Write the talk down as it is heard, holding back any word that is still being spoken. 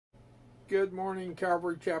Good morning,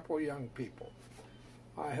 Calvary Chapel young people.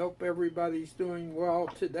 I hope everybody's doing well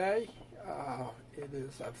today. It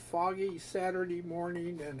is a foggy Saturday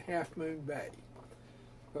morning in Half Moon Bay.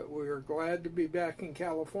 But we are glad to be back in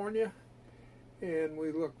California, and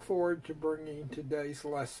we look forward to bringing today's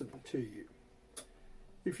lesson to you.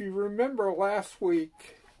 If you remember last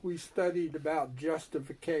week, we studied about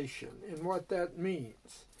justification and what that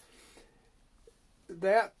means.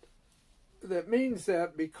 That means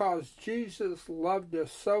that because Jesus loved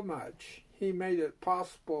us so much, he made it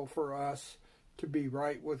possible for us to be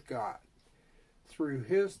right with God. Through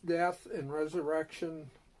his death and resurrection,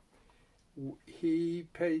 he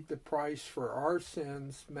paid the price for our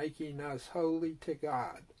sins, making us holy to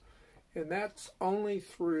God. And that's only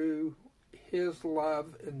through his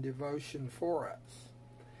love and devotion for us.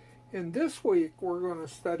 And this week we're going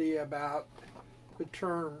to study about the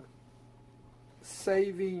term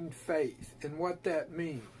saving faith and what that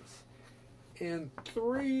means. And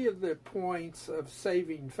three of the points of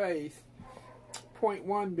saving faith, point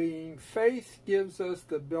one being, faith gives us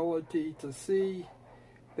the ability to see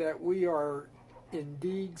that we are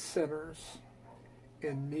indeed sinners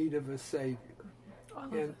in need of a Savior.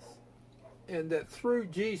 And that through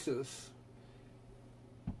Jesus,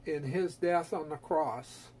 in his death on the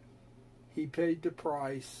cross, he paid the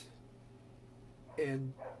price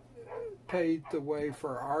and paid the way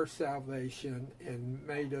for our salvation and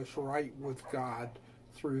made us right with God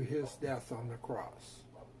through his death on the cross.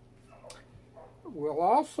 We'll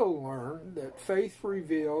also learn that faith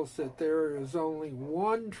reveals that there is only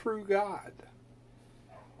one true God,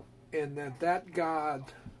 and that God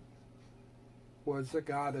was the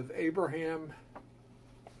God of Abraham,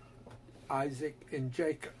 Isaac, and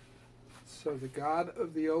Jacob. So the God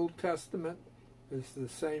of the Old Testament is the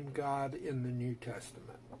same God in the New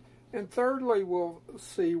Testament. And thirdly, we'll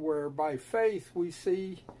see where by faith we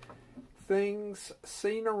see things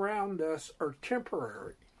seen around us are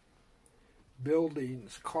temporary.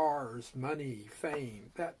 Buildings, cars, money,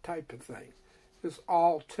 fame, that type of thing is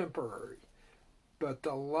all temporary. But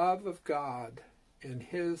the love of God and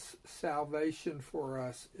his salvation for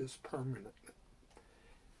us is permanent.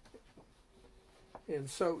 And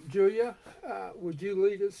so, Julia, would you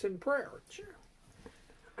lead us in prayer? Sure.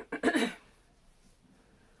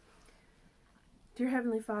 Dear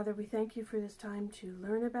Heavenly Father, we thank you for this time to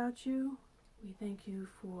learn about you. We thank you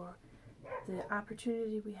for the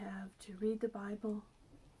opportunity we have to read the Bible.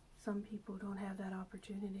 Some people don't have that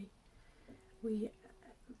opportunity. We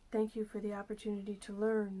thank you for the opportunity to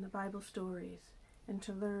learn the Bible stories and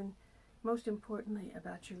to learn, most importantly,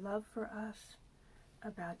 about your love for us,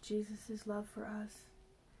 about Jesus' love for us,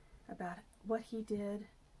 about what he did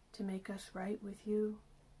to make us right with you,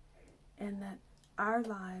 and that our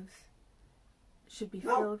lives should be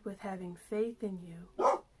filled with having faith in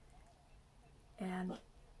you, and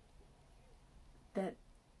that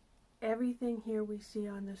everything here we see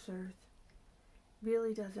on this earth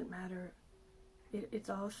really doesn't matter. It's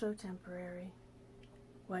all so temporary.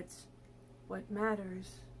 What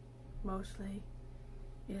matters mostly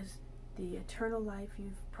is the eternal life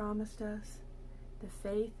you've promised us, the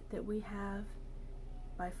faith that we have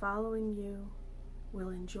by following you. We'll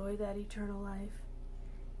enjoy that eternal life,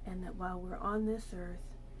 and that while we're on this earth,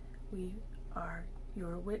 we are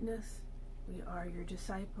your witness, we are your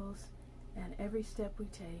disciples, and every step we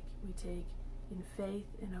take in faith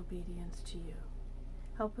and obedience to you.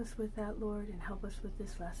 Help us with that, Lord, and help us with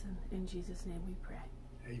this lesson. In Jesus' name we pray.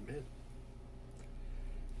 Amen.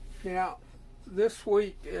 Now, this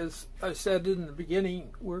week, as I said in the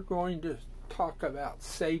beginning, we're going to talk about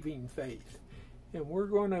saving faith. And we're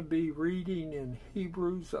going to be reading in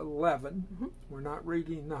Hebrews 11. Mm-hmm. We're not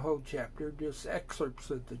reading the whole chapter, just excerpts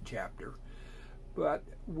of the chapter. But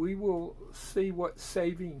we will see what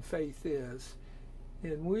saving faith is.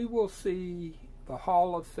 And we will see the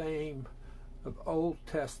Hall of Fame of Old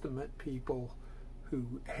Testament people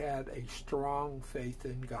who had a strong faith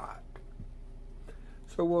in God.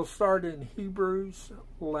 So we'll start in Hebrews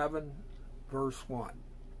 11, verse 1.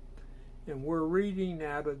 And we're reading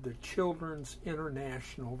out of the Children's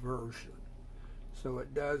International Version. So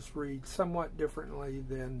it does read somewhat differently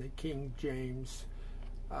than the King James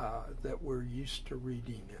that we're used to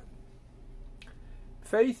reading in.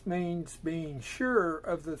 Faith means being sure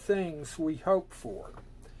of the things we hope for.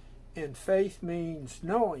 And faith means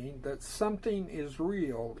knowing that something is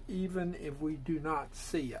real even if we do not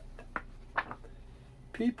see it.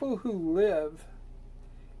 People who live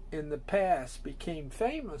in the past became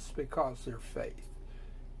famous because of their faith.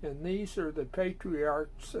 And these are the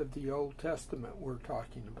patriarchs of the Old Testament we're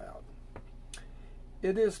talking about.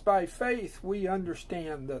 It is by faith we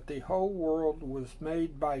understand that the whole world was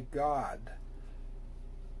made by God,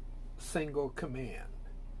 single command.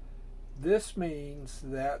 This means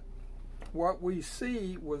that what we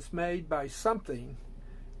see was made by something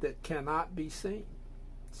that cannot be seen.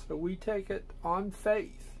 So we take it on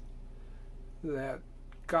faith that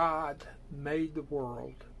God made the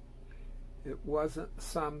world. It wasn't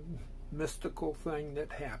some mystical thing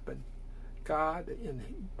that happened. God,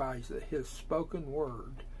 by his spoken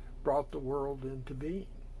word, brought the world into being.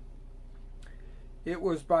 It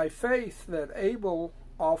was by faith that Abel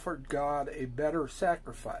offered God a better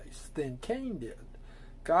sacrifice than Cain did.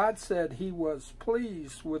 God said he was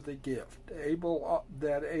pleased with the gift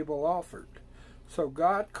that Abel offered. So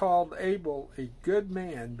God called Abel a good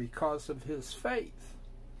man because of his faith.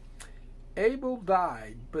 Abel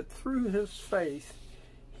died, but through his faith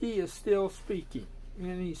he is still speaking.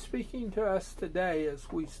 And he's speaking to us today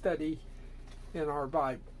as we study in our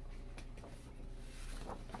Bible.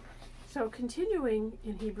 So continuing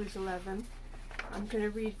in Hebrews 11, I'm going to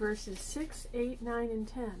read verses 6, 8, 9, and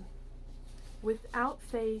 10. Without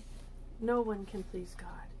faith, no one can please God.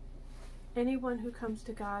 Anyone who comes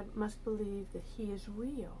to God must believe that he is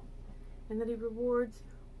real and that he rewards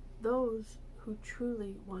those who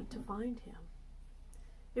truly want to find him.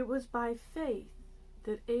 It was by faith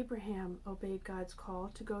that Abraham obeyed God's call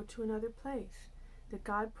to go to another place that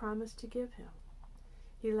God promised to give him.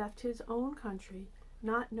 He left his own country,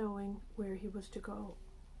 not knowing where he was to go.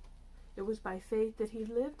 It was by faith that he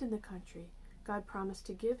lived in the country God promised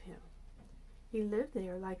to give him. He lived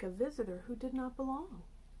there like a visitor who did not belong.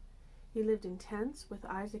 He lived in tents with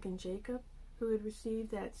Isaac and Jacob, who had received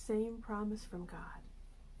that same promise from God.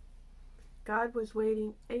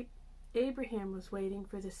 Abraham was waiting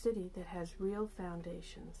for the city that has real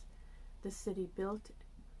foundations, the city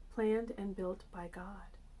planned and built by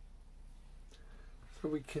God. So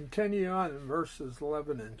we continue on in verses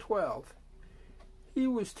 11 and 12. He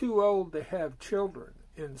was too old to have children,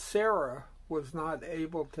 and Sarah was not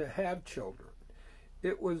able to have children.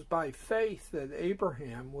 It was by faith that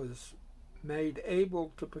Abraham was made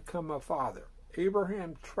able to become a father.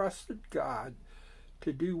 Abraham trusted God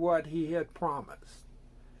to do what he had promised.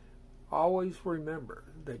 Always remember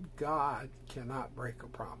that God cannot break a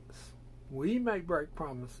promise. We may break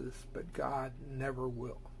promises, but God never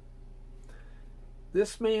will.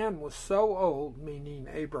 This man was so old, meaning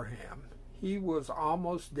Abraham, he was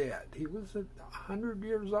almost dead. He was 100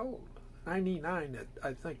 years old. 99,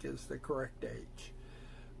 I think, is the correct age.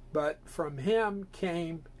 But from him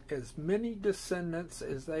came as many descendants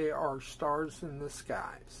as there are stars in the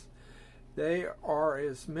skies. They are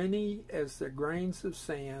as many as the grains of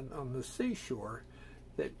sand on the seashore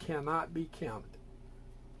that cannot be counted.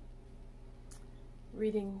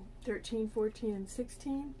 Reading 13, 14, and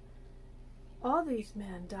 16. All these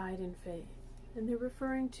men died in faith, and they're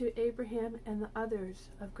referring to Abraham and the others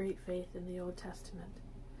of great faith in the Old Testament.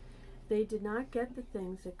 They did not get the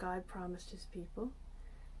things that God promised his people,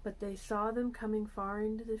 but they saw them coming far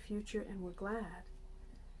into the future and were glad.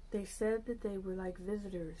 They said that they were like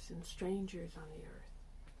visitors and strangers on the earth.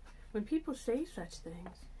 When people say such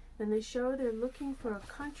things, then they show they're looking for a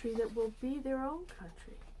country that will be their own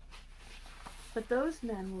country. But those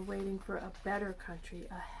men were waiting for a better country,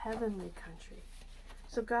 a heavenly country.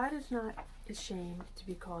 So God is not ashamed to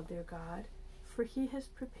be called their God, for he has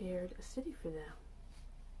prepared a city for them.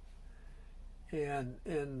 And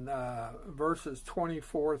in verses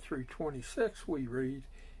 24 through 26 we read,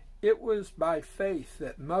 it was by faith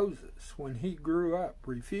that Moses, when he grew up,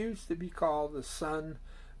 refused to be called the son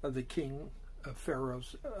of the king of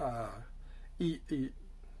Pharaoh's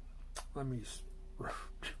let me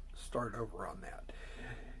start over on that.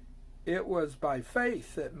 It was by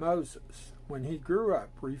faith that Moses, when he grew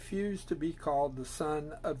up, refused to be called the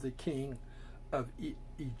son of the king of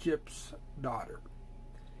Egypt's daughter.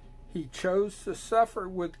 He chose to suffer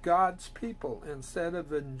with God's people instead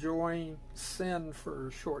of enjoying sin for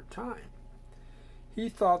a short time. He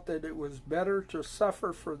thought that it was better to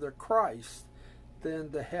suffer for the Christ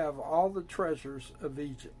than to have all the treasures of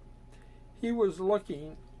Egypt. He was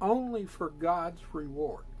looking only for God's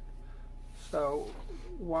reward. So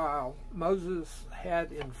while Moses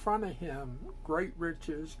had in front of him great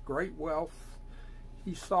riches, great wealth,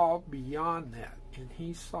 he saw beyond that, and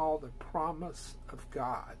he saw the promise of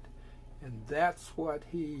God. And that's what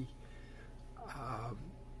he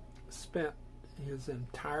spent his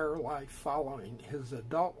entire life following, his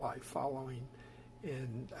adult life following,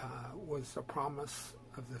 and was the promise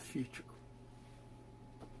of the future.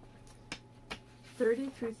 30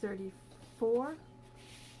 through 34.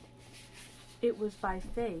 It was by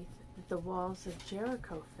faith that the walls of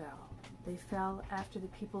Jericho fell They fell after the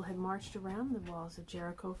people had marched around the walls of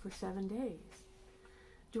Jericho for 7 days.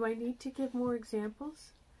 Do I need to give more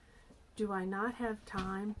examples? Do I not have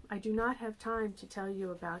time? I do not have time to tell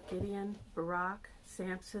you about Gideon, Barak,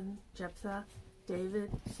 Samson, Jephthah,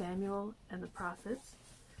 David, Samuel, and the prophets.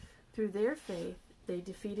 Through their faith, they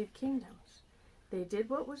defeated kingdoms. They did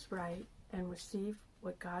what was right and received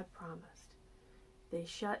what God promised. They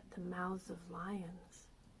shut the mouths of lions,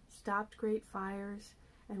 stopped great fires,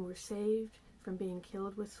 and were saved from being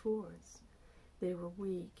killed with swords. They were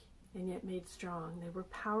weak and yet made strong. They were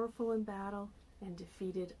powerful in battle and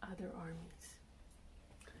defeated other armies.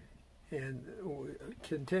 And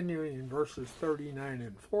continuing in verses 39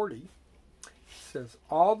 and 40, it says,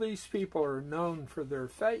 all these people are known for their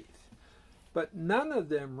faith, but none of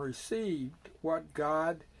them received what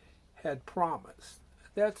God had promised.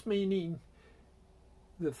 That's meaning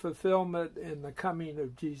the fulfillment and the coming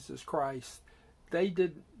of Jesus Christ. They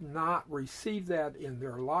did not receive that in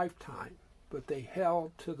their lifetime, but they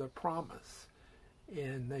held to the promise,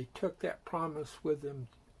 and they took that promise with them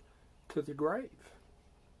to the grave.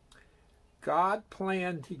 God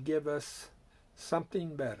planned to give us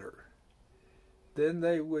something better. Then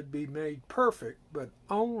they would be made perfect, but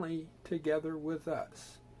only together with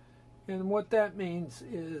us. And what that means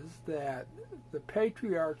is that the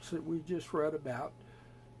patriarchs that we just read about,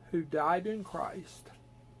 who died in Christ,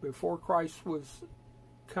 before Christ was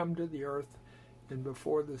come to the earth and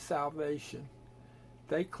before the salvation,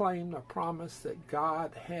 they claimed the promise that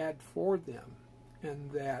God had for them,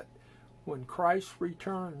 and that when Christ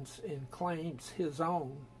returns and claims his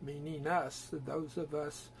own, meaning us, those of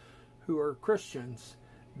us who are Christians,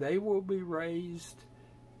 they will be raised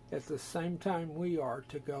at the same time we are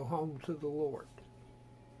to go home to the Lord.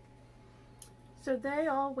 So they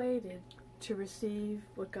all waited to receive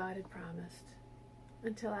what God had promised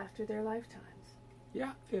until after their lifetimes.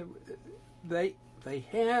 Yeah, they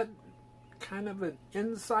had kind of an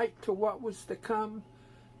insight to what was to come,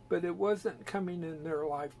 but it wasn't coming in their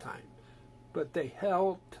lifetime. But they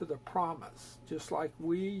held to the promise, just like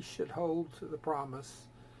we should hold to the promise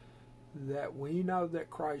that we know that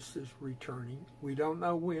Christ is returning. We don't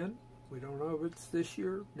know when. We don't know if it's this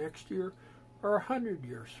year, next year, or 100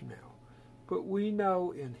 years from now. But we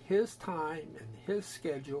know in his time and his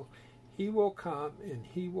schedule, he will come and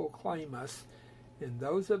he will claim us. And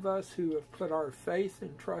those of us who have put our faith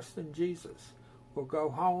and trust in Jesus will go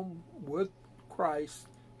home with Christ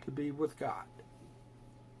to be with God.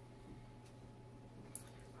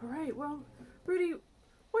 All right, well, Rudy,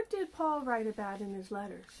 what did Paul write about in his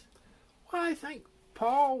letters? Well, I think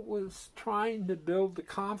Paul was trying to build the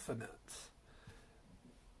confidence.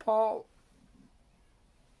 Paul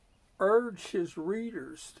urged his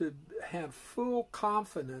readers to have full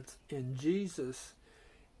confidence in Jesus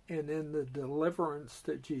and in the deliverance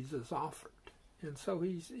that Jesus offered. And so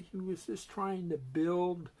he was just trying to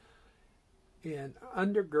build and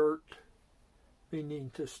undergird,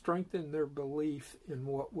 meaning to strengthen their belief in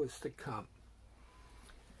what was to come.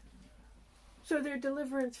 So their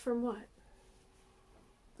deliverance from what?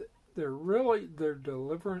 Their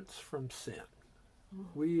deliverance from sin.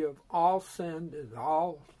 We have all sinned and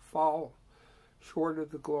all fall short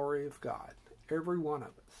of the glory of God. Every one of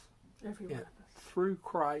us. Every one of us. Through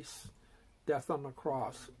Christ's death on the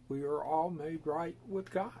cross, we are all made right with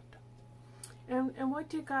God. And what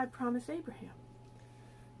did God promise Abraham?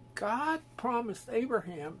 God promised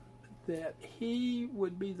Abraham that he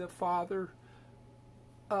would be the father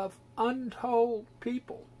of untold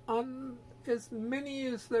people, as many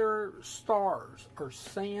as there are stars or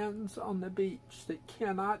sands on the beach that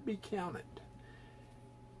cannot be counted.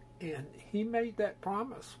 And he made that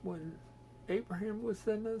promise when Abraham was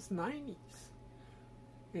in his 90s.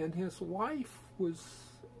 And his wife was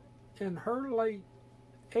in her late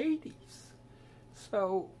 80s.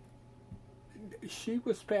 So she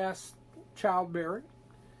was past childbearing.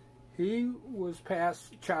 He was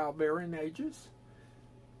past childbearing ages.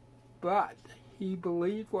 But he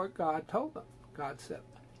believed what God told him. God said,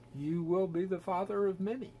 you will be the father of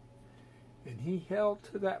many. And he held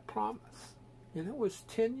to that promise. And it was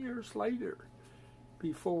 10 years later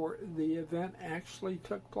before the event actually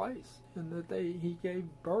took place, and that he gave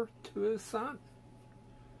birth to his son.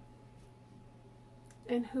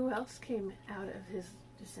 And who else came out of his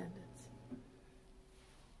descendants?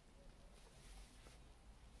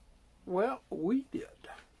 Well, we did.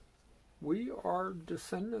 We are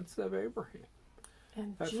descendants of Abraham.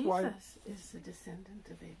 And That's Jesus why is a descendant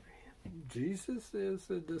of Abraham. Jesus is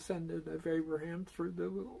a descendant of Abraham through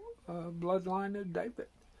the bloodline of David.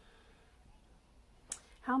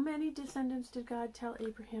 How many descendants did God tell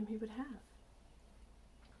Abraham he would have?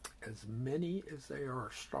 as many as there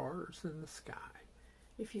are stars in the sky.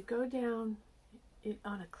 If you go down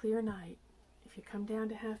on a clear night, if you come down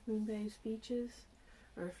to Half Moon Bay's beaches,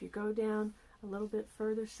 or if you go down a little bit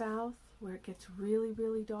further south where it gets really,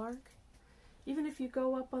 really dark, even if you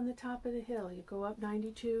go up on the top of the hill, you go up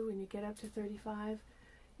 92 and you get up to 35,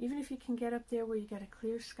 even if you can get up there where you get a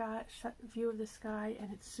clear sky view of the sky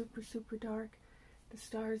and it's super, super dark, the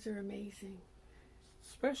stars are amazing.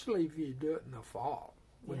 Especially if you do it in the fall,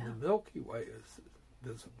 when Yeah. the Milky Way is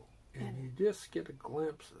visible, and you just get a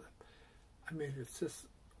glimpse of it. I mean, it's just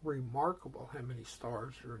remarkable how many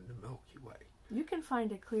stars are in the Milky Way. You can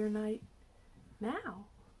find a clear night now.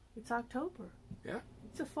 It's October. Yeah.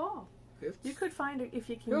 It's a fall. It You could find it if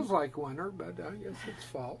you can. feels like winter, but I guess it's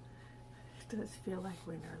fall. It does feel like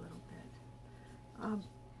winter a little bit.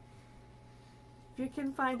 If you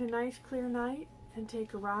can find a nice clear night and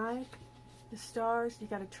take a ride, the stars, you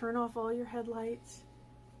got to turn off all your headlights.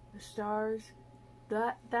 The stars,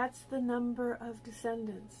 that's the number of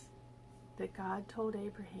descendants that God told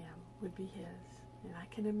Abraham would be his. And I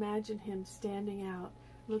can imagine him standing out,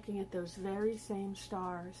 looking at those very same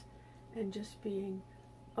stars and just being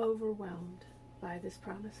overwhelmed by this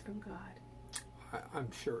promise from God.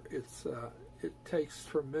 I'm sure it takes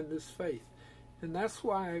tremendous faith. And that's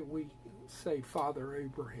why we say Father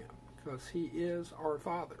Abraham, because he is our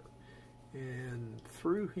father. And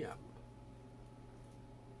through him,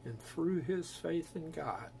 and through his faith in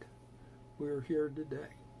God, we're here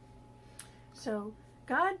today. So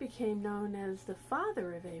God became known as the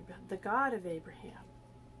Father of Abraham, the God of Abraham.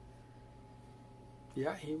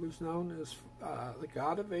 Yeah, he was known as the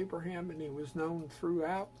God of Abraham, and he was known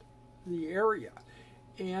throughout the area.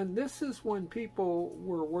 And this is when people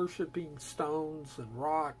were worshiping stones and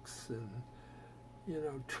rocks and,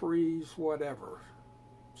 trees, whatever,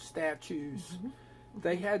 statues. Mm-hmm.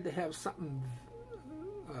 They had to have something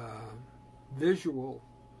visual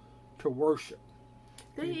to worship.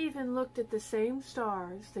 They even looked at the same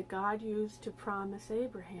stars that God used to promise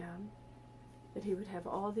Abraham that he would have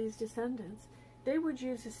all these descendants. They would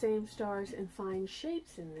use the same stars and find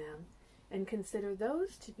shapes in them and consider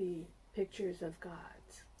those to be pictures of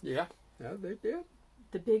gods. Yeah, they did.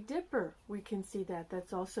 The Big Dipper, we can see that.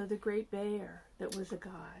 That's also the Great Bear that was a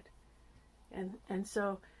god. And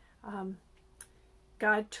so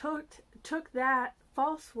God took that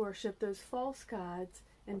false worship, those false gods,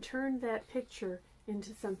 and turned that picture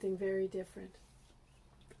into something very different.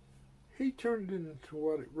 He turned it into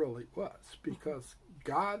what it really was, because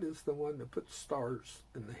God is the one that put stars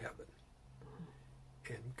in the heaven.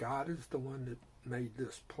 And God is the one that made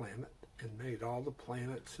this planet and made all the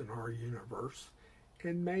planets in our universe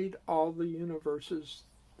and made all the universes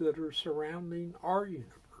that are surrounding our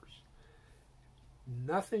universe.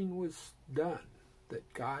 Nothing was done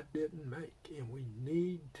that God didn't make, and we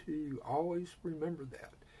need to always remember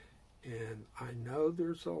that. And I know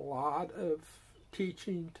there's a lot of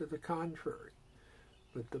teaching to the contrary,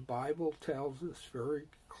 but the Bible tells us very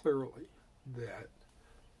clearly that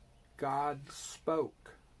God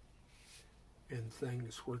spoke and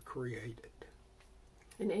things were created.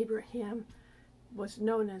 And Abraham was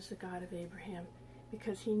known as the God of Abraham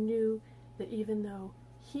because he knew that even though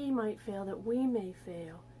he might fail, that we may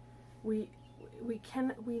fail. We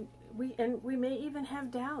may even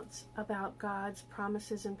have doubts about God's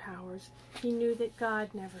promises and powers. He knew that God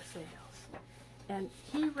never fails. And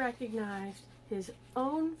he recognized his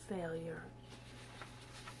own failure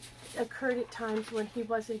occurred at times when he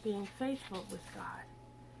wasn't being faithful with God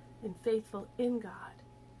and faithful in God.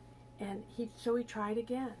 And so he tried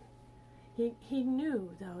again. He knew,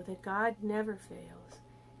 though, that God never fails,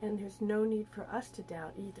 and there's no need for us to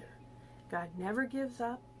doubt either. God never gives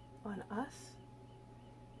up on us.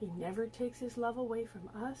 He never takes his love away from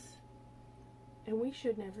us, and we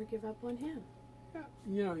should never give up on him.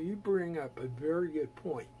 Yeah, you bring up a very good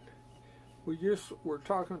point. We're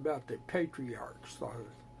talking about the patriarchs, the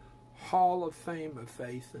Hall of Fame of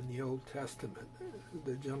faith in the Old Testament,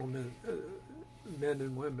 the gentlemen, men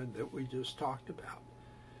and women that we just talked about.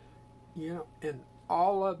 And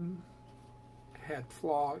all of them had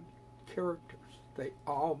flawed characters. They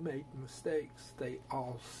all made mistakes. They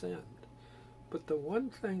all sinned. But the one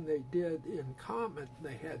thing they did in common,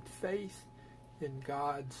 they had faith in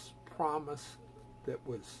God's promise that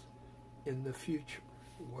was in the future.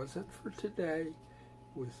 It wasn't for today,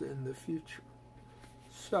 it was in the future.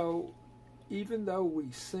 So even though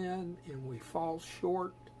we sin and we fall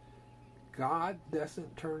short, God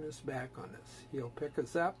doesn't turn his back on us. He'll pick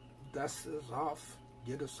us up, dust us off,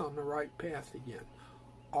 get us on the right path again.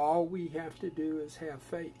 All we have to do is have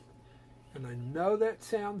faith. And I know that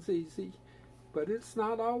sounds easy, but it's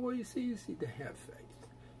not always easy to have faith.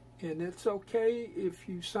 And it's okay if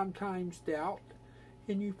you sometimes doubt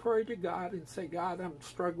and you pray to God and say, God, I'm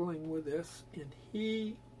struggling with this, and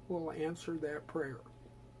He will answer that prayer.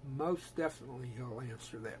 Most definitely He'll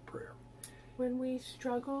answer that prayer. When we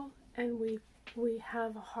struggle and we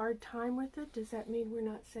have a hard time with it, does that mean we're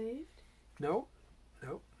not saved? No.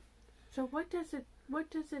 So what does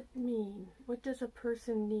it mean? What does a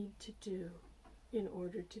person need to do in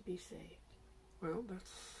order to be saved? Well,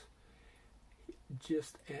 that's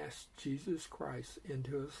just ask Jesus Christ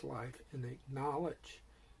into his life and acknowledge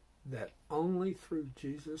that only through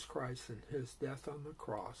Jesus Christ and his death on the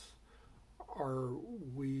cross are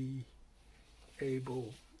we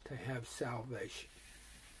able to have salvation.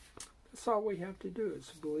 That's all we have to do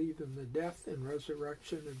is believe in the death and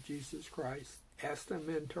resurrection of Jesus Christ, ask Him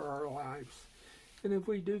into our lives. And if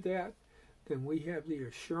we do that, then we have the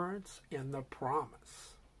assurance and the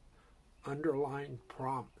promise, underlying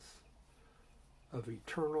promise, of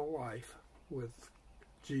eternal life with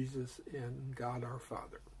Jesus and God our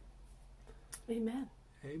Father. Amen.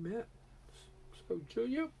 Amen. So,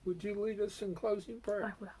 Julia, would you lead us in closing prayer?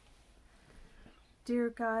 I will. Dear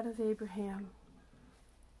God of Abraham,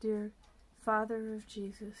 dear Father of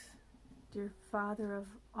Jesus, dear Father of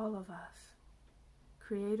all of us,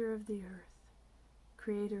 Creator of the earth,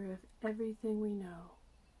 Creator of everything we know,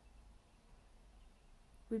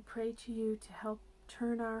 we pray to you to help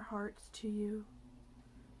turn our hearts to you,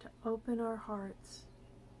 to open our hearts,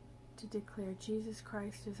 to declare Jesus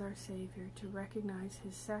Christ as our Savior, to recognize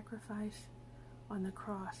His sacrifice on the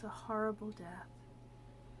cross, a horrible death,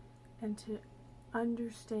 and to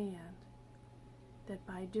understand that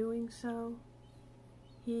by doing so,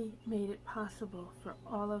 He made it possible for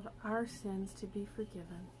all of our sins to be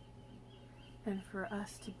forgiven and for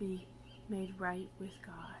us to be made right with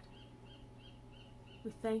God.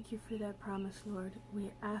 We thank you for that promise, Lord.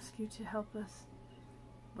 We ask you to help us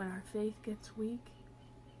when our faith gets weak,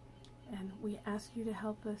 and we ask you to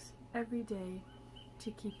help us every day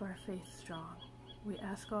to keep our faith strong. We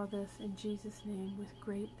ask all this in Jesus' name with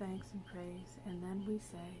great thanks and praise, and then we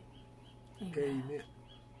say, Amen. Amen.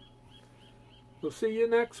 We'll see you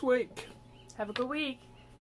next week. Have a good week.